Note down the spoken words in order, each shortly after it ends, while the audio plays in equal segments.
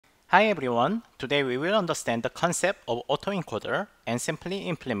Hi everyone, today we will understand the concept of autoencoder and simply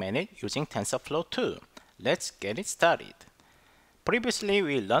implement it using TensorFlow 2. Let's get it started. Previously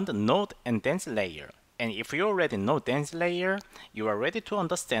we learned node and dense layer, and if you already know dense layer, you are ready to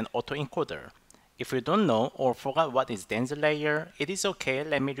understand autoencoder. If you don't know or forgot what is dense layer, it is okay,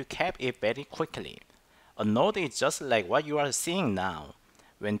 let me recap it very quickly. A node is just like what you are seeing now.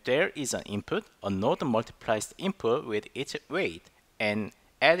 When there is an input, a node multiplies the input with its weight and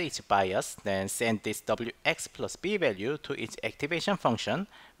add its bias, then send this wx plus b value to its activation function,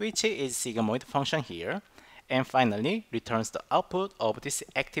 which is sigmoid function here, and finally returns the output of this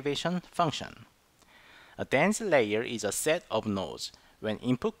activation function. A dense layer is a set of nodes. When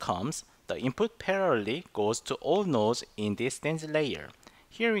input comes, the input parallelly goes to all nodes in this dense layer.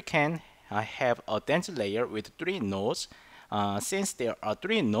 Here we can have a dense layer with 3 nodes. Since there are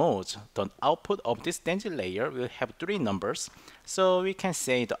 3 nodes, the output of this dense layer will have 3 numbers, so we can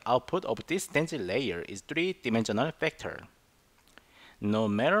say the output of this dense layer is 3-dimensional vector. No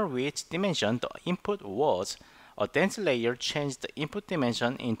matter which dimension the input was, a dense layer changed the input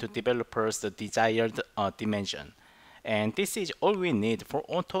dimension into developer's desired dimension. And this is all we need for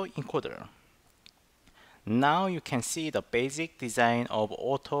autoencoder. Now you can see the basic design of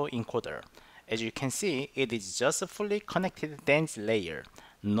autoencoder. As you can see, it is just a fully connected dense layer.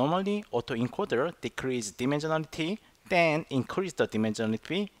 Normally, autoencoder decreases dimensionality, then increase the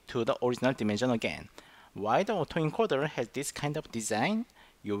dimensionality to the original dimension again. Why the autoencoder has this kind of design?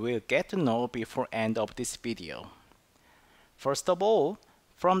 You will get to know before end of this video. First of all,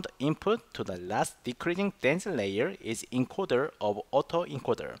 from the input to the last decreasing dense layer is encoder of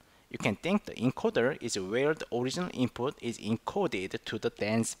autoencoder. You can think the encoder is where the original input is encoded to the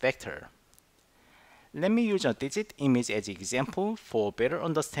dense vector. Let me use a digit image as example for better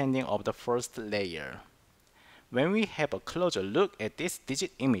understanding of the first layer. When we have a closer look at this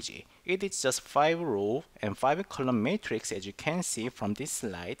digit image, it is just 5-row and 5-column matrix as you can see from this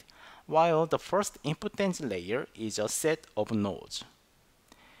slide, while the first input dense layer is a set of nodes.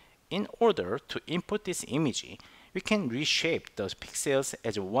 In order to input this image, we can reshape the pixels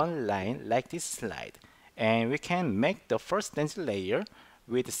as one line like this slide, and we can make the first dense layer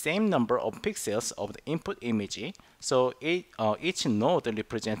with the same number of pixels of the input image, so each node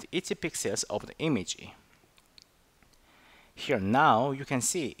represents each pixels of the image. Here now you can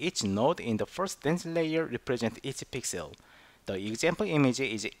see each node in the first dense layer represents each pixel. The example image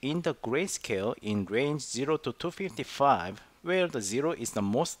is in the grayscale in range 0 to 255, where the 0 is the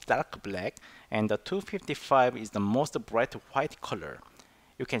most dark black and the 255 is the most bright white color.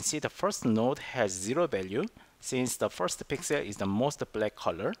 You can see the first node has 0 value, since the first pixel is the most black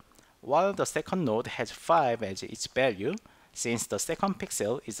color, while the second node has 5 as its value, since the second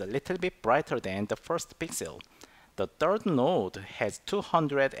pixel is a little bit brighter than the first pixel. The third node has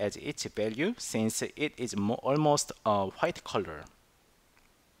 200 as its value, since it is almost a white color.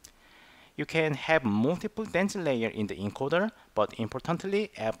 You can have multiple dense layers in the encoder, but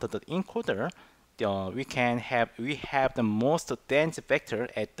importantly, after the encoder, we have the most dense vector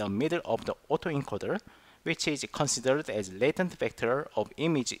at the middle of the autoencoder, which is considered as latent vector of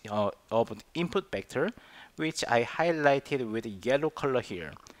image of input vector, which I highlighted with yellow color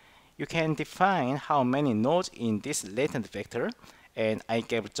here. You can define how many nodes in this latent vector, and I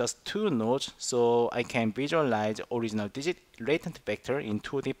gave just 2 nodes so I can visualize original digit latent vector in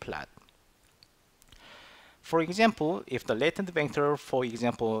 2D plot. For example, if the latent vector, for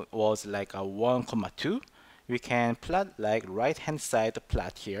example, was like a 1, 2, we can plot like right hand side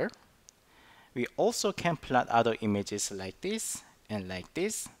plot here. We also can plot other images like this, and like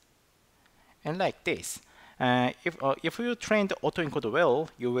this, and like this. If you train the autoencoder well,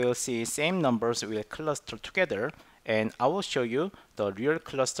 you will see same numbers will cluster together, and I will show you the real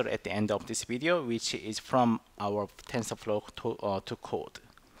cluster at the end of this video, which is from our TensorFlow to code.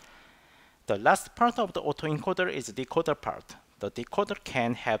 The last part of the autoencoder is the decoder part. The decoder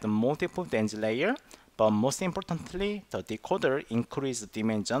can have multiple dense layers, but most importantly, the decoder increases the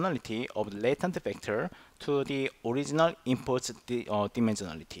dimensionality of the latent vector to the original input's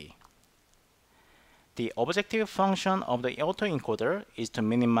dimensionality. The objective function of the autoencoder is to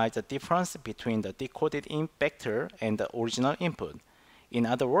minimize the difference between the decoded vector and the original input. In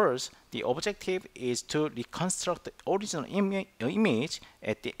other words, the objective is to reconstruct the original image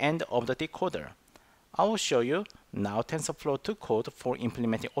at the end of the decoder. I will show you now TensorFlow 2 code for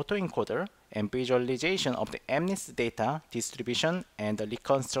implementing autoencoder and visualization of the MNIST data distribution and the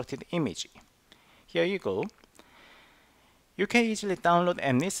reconstructed image. Here you go. You can easily download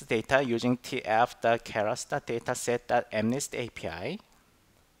MNIST data using tf.keras.dataset.mnist API.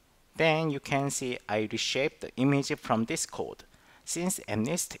 Then you can see I reshaped the image from this code. Since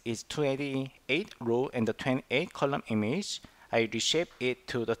MNIST is 288 row and the 28 column image, I reshape it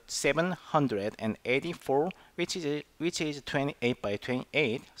to the 784, which is 28 by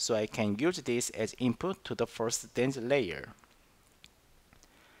 28, so I can use this as input to the first dense layer.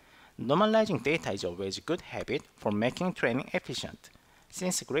 Normalizing data is always a good habit for making training efficient.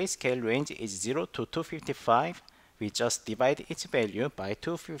 Since grayscale range is 0 to 255, we just divide its value by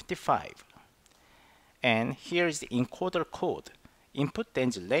 255. And here is the encoder code. Input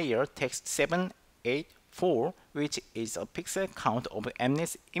dense layer takes 784, which is a pixel count of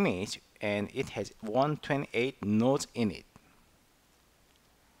MNIST image, and it has 128 nodes in it.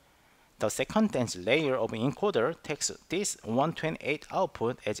 The second dense layer of encoder takes this 128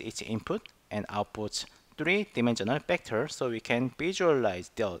 output as its input and outputs 3-dimensional vector, so we can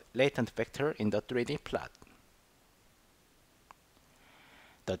visualize the latent vector in the 3D plot.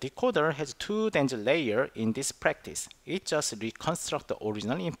 The decoder has 2 dense layers in this practice. It just reconstructs the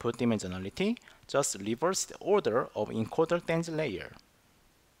original input dimensionality, just reverse the order of encoder dense layer.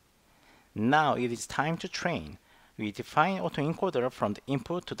 Now it is time to train. We define autoencoder from the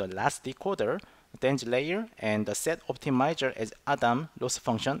input to the last decoder, dense layer, and the set optimizer as Adam, loss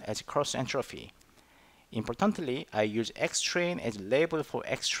function as cross entropy. Importantly, I use xtrain as label for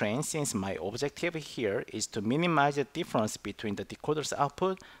xtrain since my objective here is to minimize the difference between the decoder's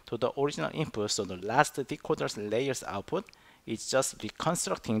output to the original input, so the last decoder's layer's output is just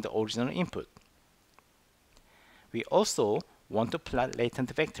reconstructing the original input. We also want to plot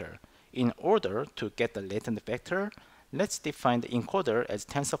latent vector. In order to get the latent vector, let's define the encoder as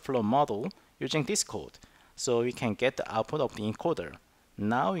TensorFlow model using this code, so we can get the output of the encoder.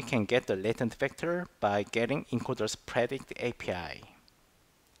 Now we can get the latent vector by getting encoder's predict API.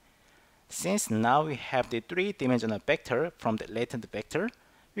 Since now we have the 3-dimensional vector from the latent vector,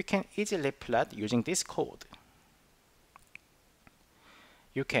 we can easily plot using this code.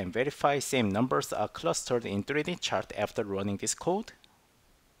 You can verify same numbers are clustered in 3D chart after running this code.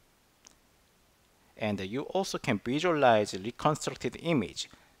 And you also can visualize reconstructed image.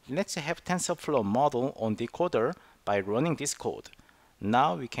 Let's have TensorFlow model on decoder by running this code.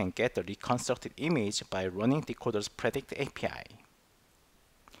 Now we can get the reconstructed image by running decoder's predict API.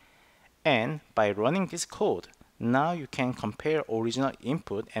 And by running this code, now you can compare original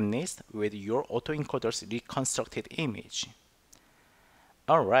input MNIST with your autoencoder's reconstructed image.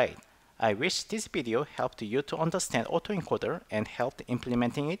 Alright, I wish this video helped you to understand autoencoder and helped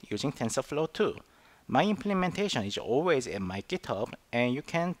implementing it using TensorFlow 2. My implementation is always at my GitHub, and you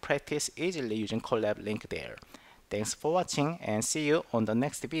can practice easily using Colab link there. Thanks for watching and see you on the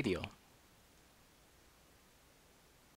next video.